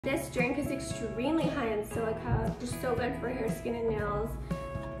This drink is extremely high in silica, just so good for hair, skin, and nails.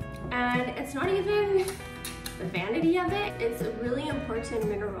 And it's not even the vanity of it, it's a really important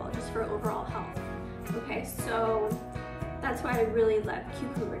mineral just for overall health. Okay, so that's why I really love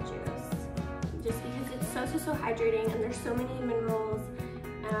cucumber juice. Just because it's so hydrating and there's so many minerals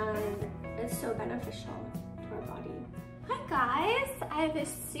and it's so beneficial to our body. Hi guys, I have a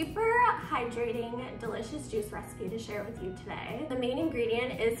super hydrating, delicious juice recipe to share with you today. The main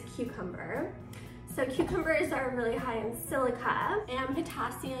ingredient is cucumber. So cucumbers are really high in silica and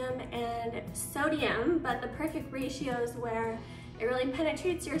potassium and sodium, but the perfect ratios where it really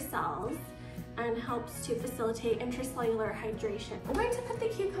penetrates your cells and helps to facilitate intracellular hydration. I'm going to put the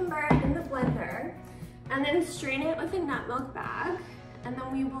cucumber in the blender and then strain it with a nut milk bag, and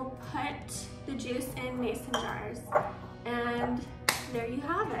then we will put the juice in mason jars. And there you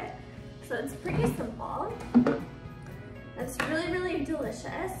have it. So it's pretty simple. It's really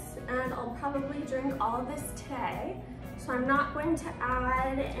delicious, and I'll probably drink all of this today. So I'm not going to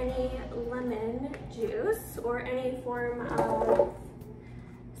add any lemon juice or any form of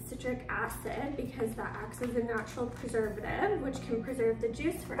citric acid because that acts as a natural preservative, which can preserve the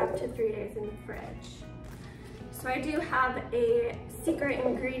juice for up to 3 days in the fridge. So I do have a secret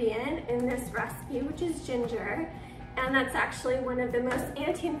ingredient in this recipe, which is ginger. And that's actually one of the most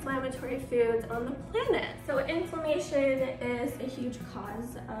anti-inflammatory foods on the planet. So inflammation is a huge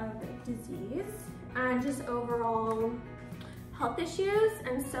cause of disease and just overall health issues.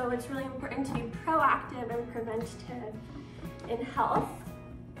 And so it's really important to be proactive and preventative in health.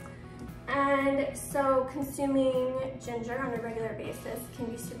 And so consuming ginger on a regular basis can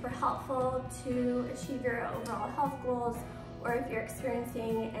be super helpful to achieve your overall health goals, or if you're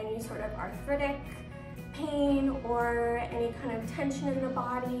experiencing any sort of arthritic pain or any kind of tension in the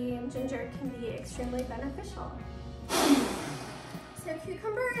body, ginger can be extremely beneficial. So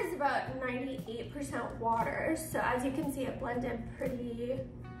cucumber is about 98% water, so as you can see it blended pretty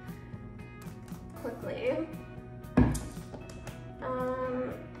quickly.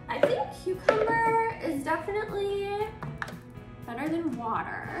 I think cucumber is definitely better than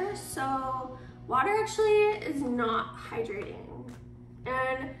water. So water actually is not hydrating,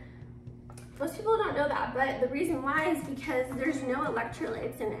 and most people don't know that, but the reason why is because there's no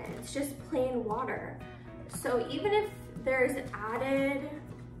electrolytes in it. It's just plain water. So even if there's added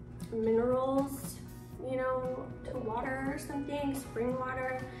minerals, you know, to water or something, spring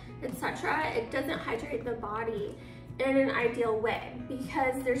water, etc., it doesn't hydrate the body in an ideal way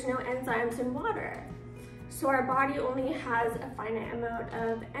because there's no enzymes in water. So our body only has a finite amount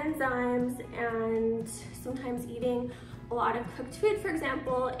of enzymes, and sometimes eating a lot of cooked food, for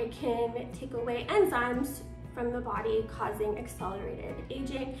example, it can take away enzymes from the body, causing accelerated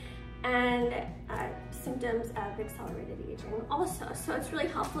aging and symptoms of accelerated aging also. So it's really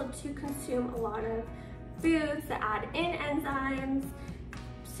helpful to consume a lot of foods that add in enzymes,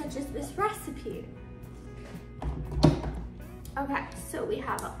 such as this recipe. Okay, so we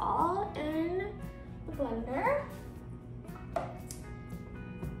have it all in the blender.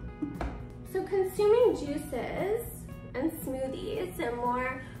 So consuming juices and smoothies and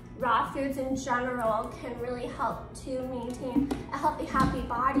more raw foods in general can really help to maintain a healthy, happy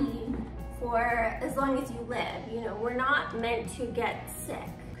body for as long as you live. You know, we're not meant to get sick.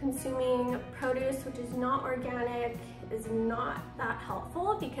 Consuming produce which is not organic is not that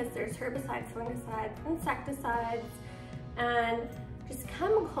helpful because there's herbicides, fungicides, insecticides, and just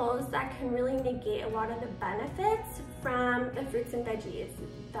chemicals that can really negate a lot of the benefits from the fruits and veggies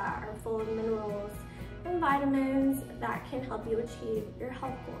that are full of minerals and vitamins that can help you achieve your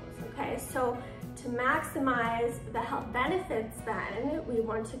health goals. Okay, so to maximize the health benefits, then we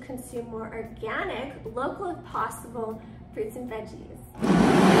want to consume more organic, local if possible, fruits and veggies.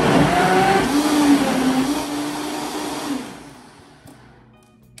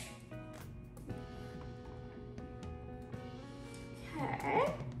 Okay,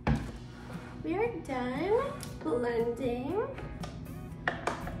 we are done blending.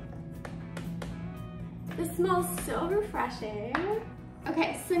 This smells so refreshing.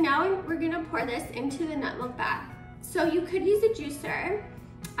 Okay, so now we're gonna pour this into the nut milk bag. So you could use a juicer.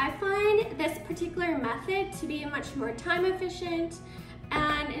 I find this particular method to be much more time efficient,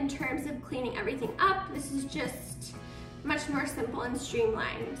 and in terms of cleaning everything up, this is just much more simple and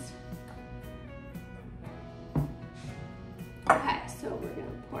streamlined. Okay, so we're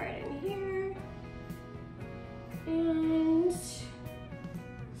gonna pour it in here. And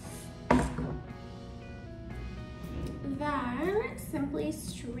then simply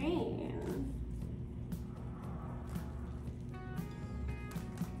strain.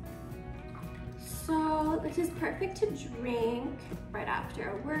 So this is perfect to drink right after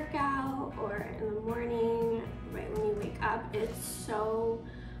a workout or in the morning, right when you wake up. It's so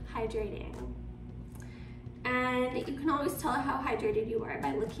hydrating. And you can always tell how hydrated you are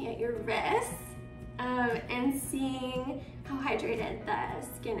by looking at your wrists and seeing how hydrated the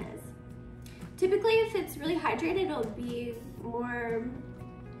skin is. Typically, if it's really hydrated, it'll be more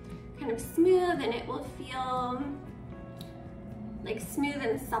kind of smooth and it will feel like smooth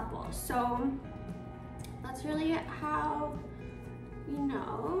and supple. So that's really how you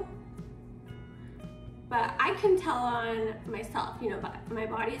know. But I can tell on myself, you know, but my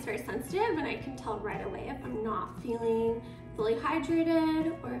body is very sensitive and I can tell right away if I'm not feeling fully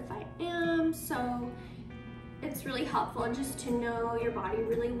hydrated or if I am. So it's really helpful just to know your body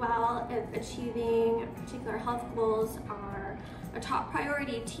really well. If achieving particular health goals are a top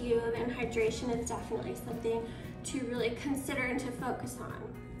priority to you, then hydration is definitely something to really consider and to focus on.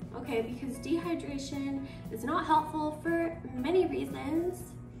 Okay, because dehydration is not helpful for many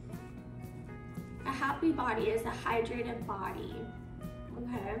reasons. A happy body is a hydrated body,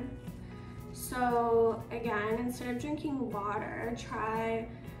 okay? So again, instead of drinking water, try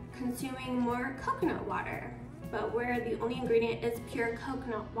consuming more coconut water, but where the only ingredient is pure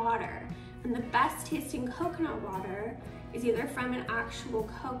coconut water. And the best tasting coconut water is either from an actual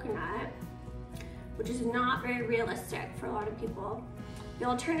coconut, which is not very realistic for a lot of people. The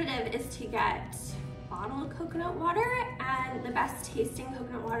alternative is to get bottled coconut water, and the best tasting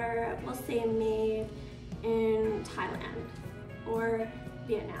coconut water, we'll say made in Thailand or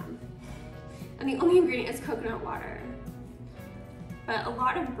Vietnam. And the only ingredient is coconut water. But a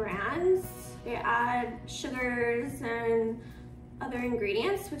lot of brands, they add sugars and other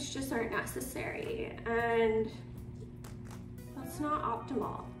ingredients which just aren't necessary, and that's not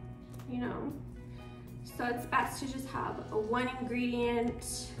optimal, you know? So it's best to just have a one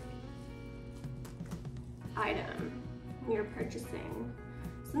ingredient item when you're purchasing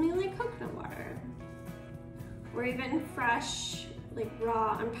something like coconut water, or even fresh, like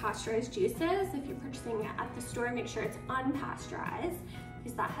raw, unpasteurized juices. If you're purchasing it at the store, make sure it's unpasteurized,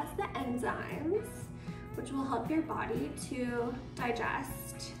 because that has the enzymes which will help your body to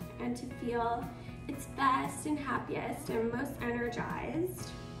digest and to feel its best and happiest and most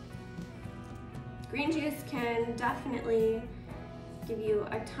energized. Green juice can definitely give you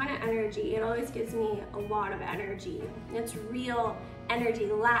a ton of energy. It always gives me a lot of energy. It's real energy,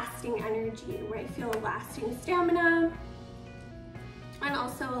 lasting energy, where I feel lasting stamina and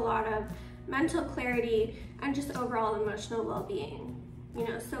also a lot of mental clarity and just overall emotional well-being. You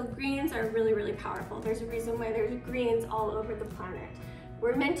know, so greens are really, really powerful. There's a reason why there's greens all over the planet.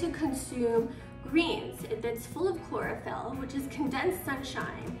 We're meant to consume greens. It's full of chlorophyll, which is condensed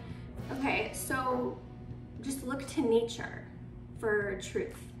sunshine. Okay, so just look to nature for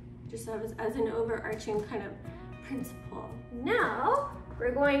truth, just as an overarching kind of principle. Now,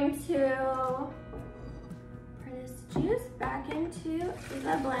 we're going to pour this juice back into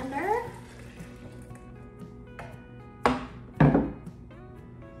the blender.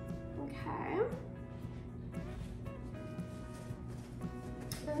 Okay.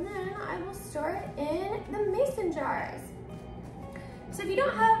 And then I will store it in the mason jars. So if you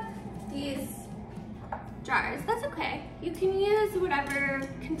don't have these jars, that's okay. You can use whatever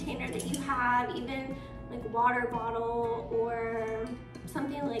container that you have, even like water bottle or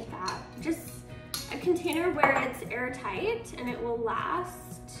something like that. Just a container where it's airtight and it will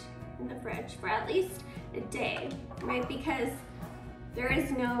last in the fridge for at least a day, right? Because there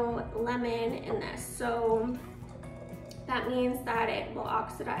is no lemon in this, so that means that it will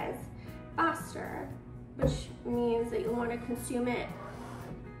oxidize faster, which means that you'll want to consume it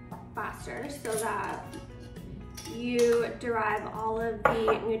faster so that you derive all of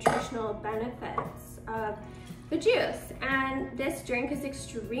the nutritional benefits of the juice. And this drink is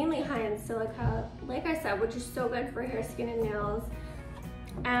extremely high in silica, like I said, which is so good for hair, skin, and nails.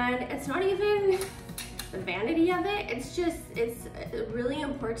 And it's not even the vanity of it, it's a really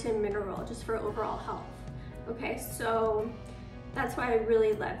important mineral just for overall health. Okay, so that's why I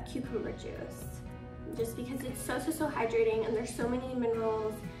really love cucumber juice, just because it's so hydrating and there's so many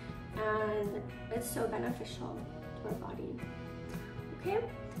minerals and it's so beneficial to our body. Okay,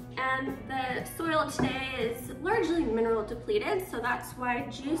 and the soil today is largely mineral depleted, so that's why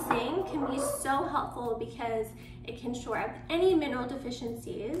juicing can be so helpful, because it can shore up any mineral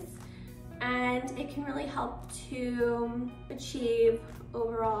deficiencies and it can really help to achieve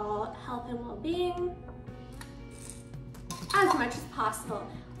overall health and well-being as much as possible.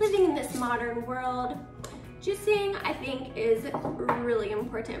 Living in this modern world, juicing, I think, is really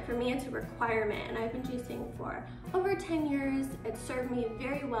important for me. It's a requirement, and I've been juicing for over 10 years. It served me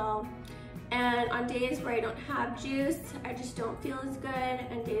very well, And on days where I don't have juice, I just don't feel as good.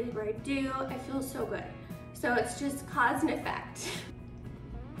 And days where I do, I feel so good. So it's just cause and effect.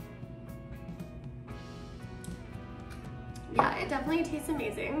 Yeah, it definitely tastes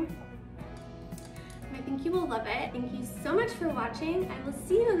amazing. I think you will love it. Thank you so much for watching. I will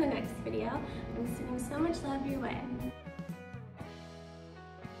see you in the next video. I'm sending so much love your way.